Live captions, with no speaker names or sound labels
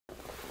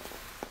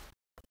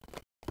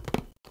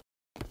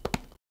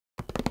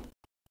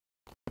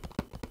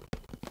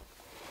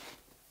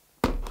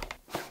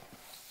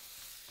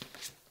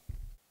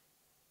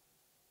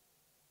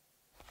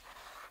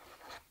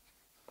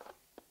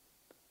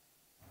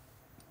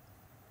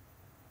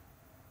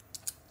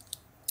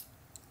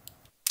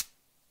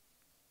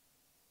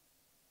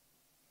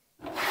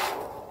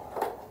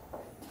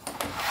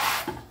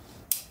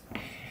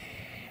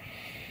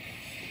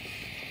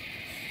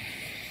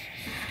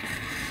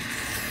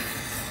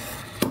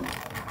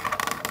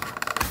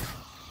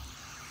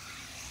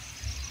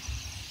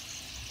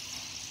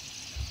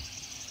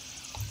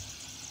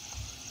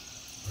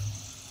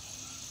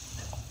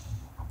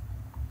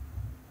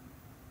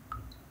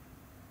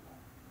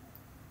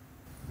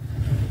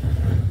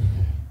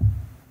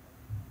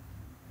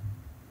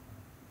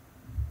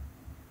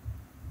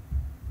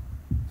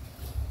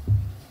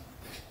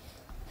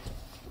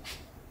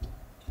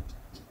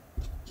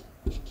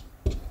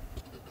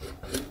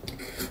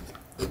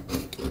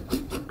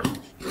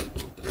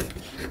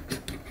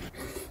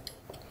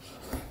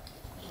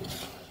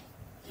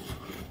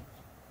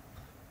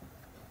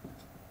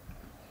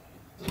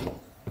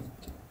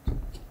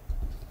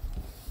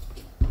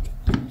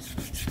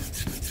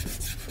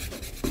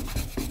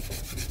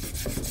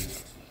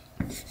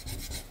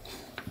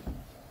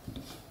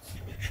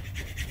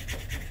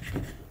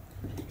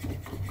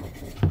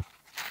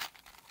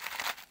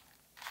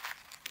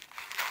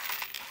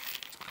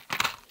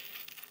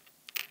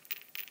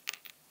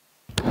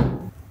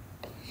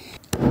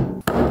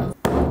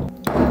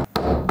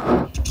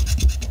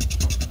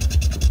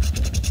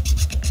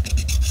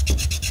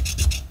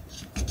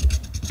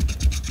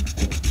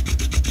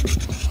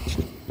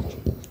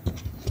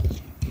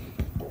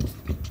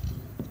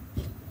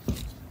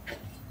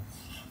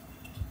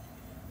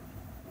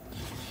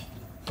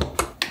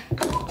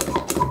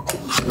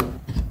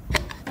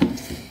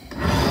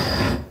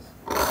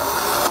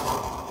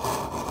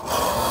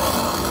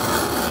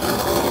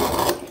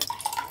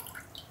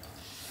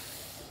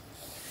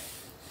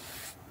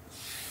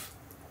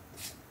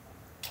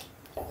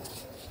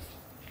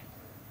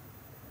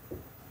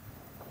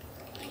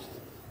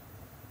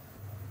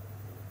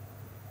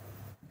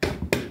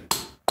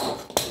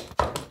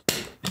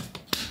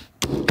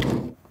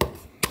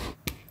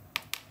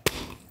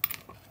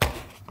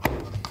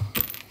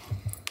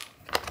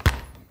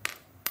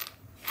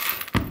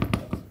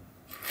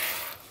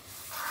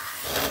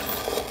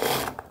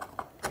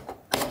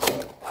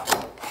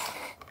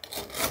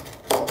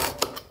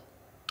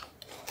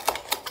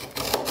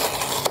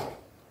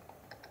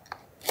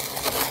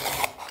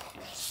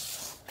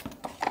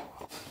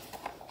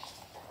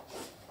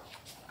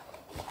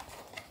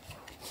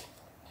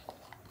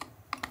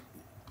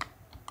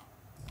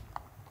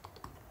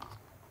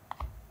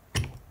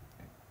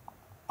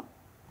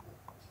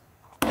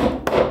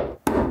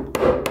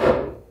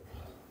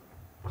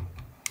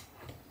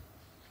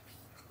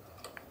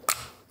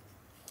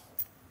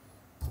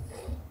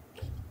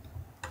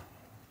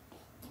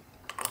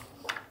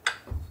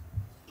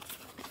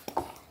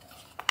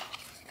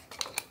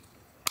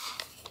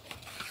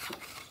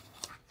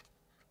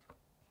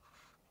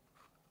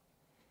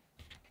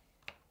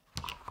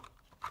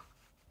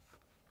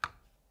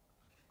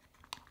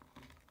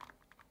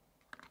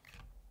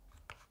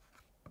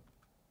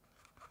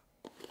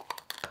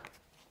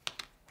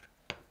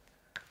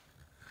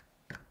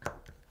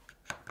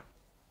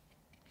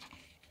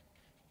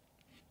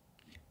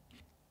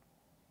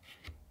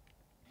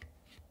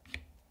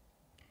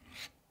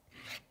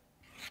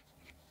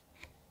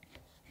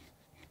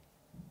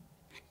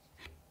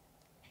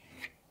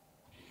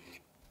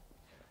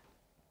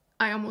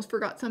I almost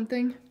forgot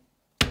something.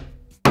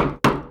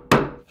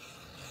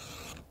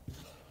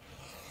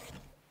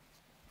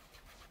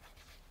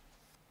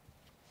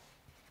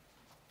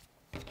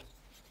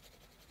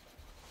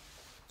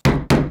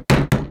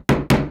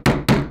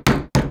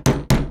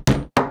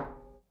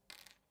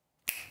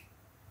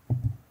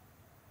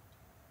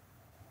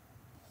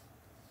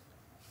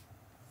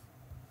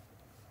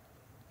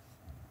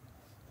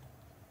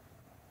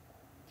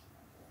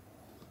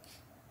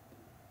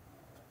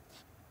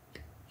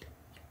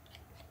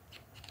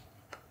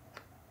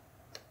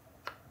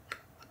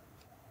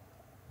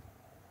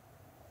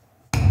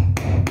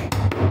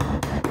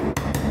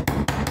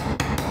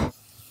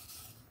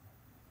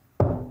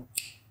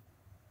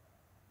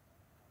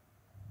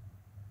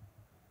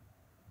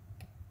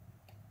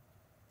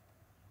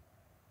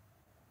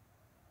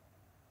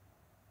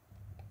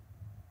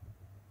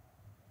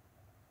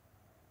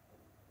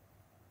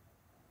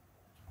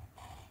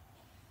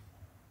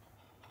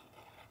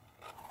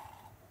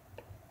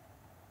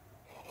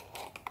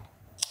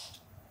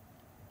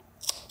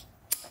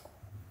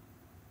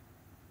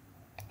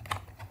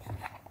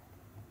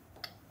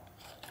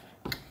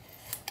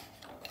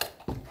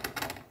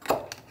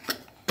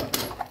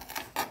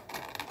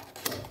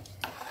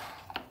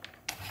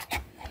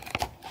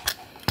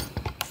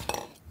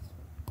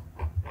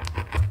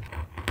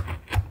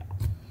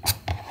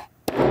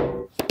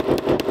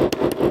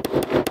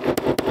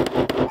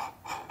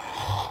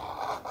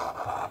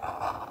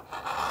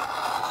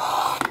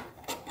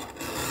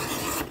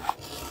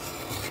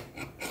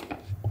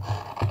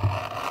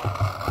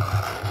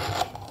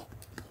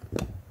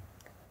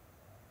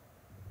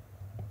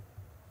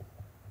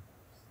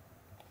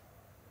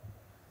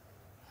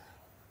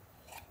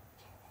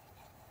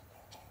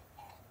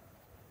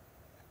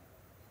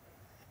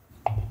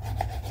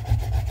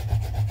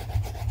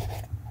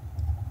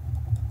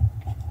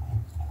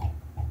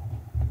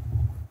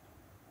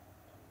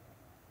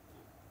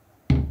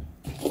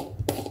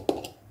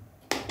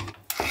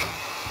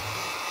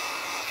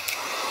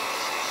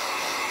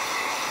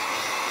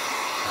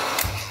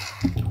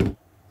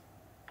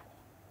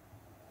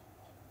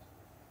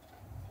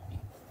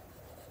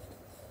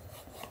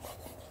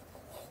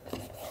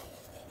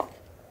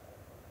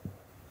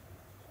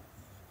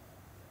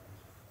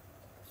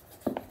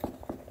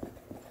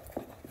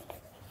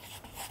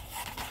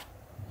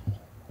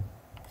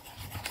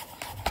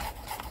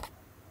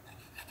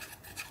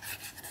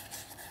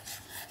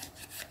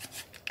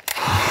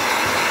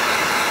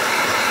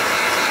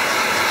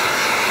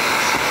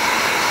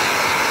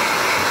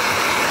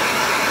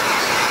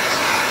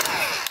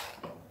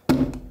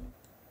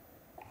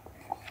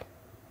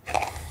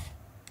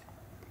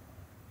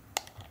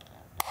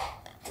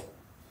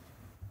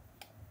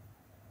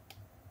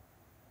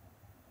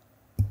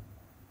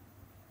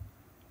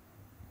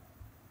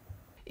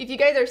 If you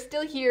guys are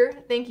still here,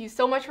 thank you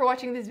so much for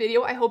watching this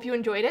video. I hope you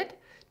enjoyed it.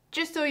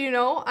 Just so you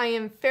know, I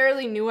am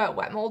fairly new at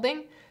wet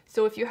molding,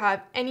 so if you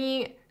have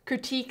any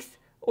critiques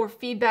or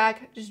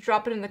feedback, just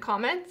drop it in the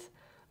comments.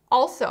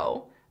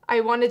 Also, I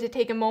wanted to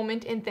take a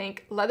moment and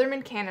thank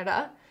Leatherman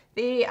Canada.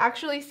 They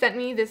actually sent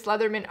me this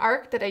Leatherman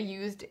ARC that I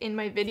used in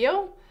my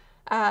video.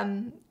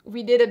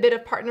 We did a bit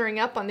of partnering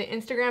up on the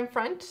Instagram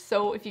front,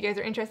 so if you guys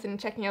are interested in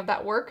checking out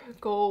that work,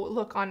 go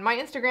look on my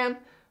Instagram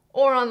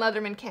or on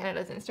Leatherman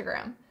Canada's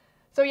Instagram.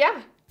 So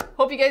yeah,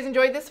 hope you guys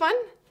enjoyed this one.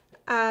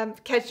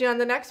 Catch you on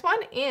the next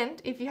one,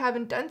 and if you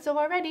haven't done so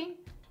already,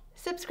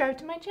 subscribe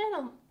to my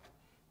channel.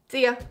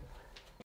 See ya.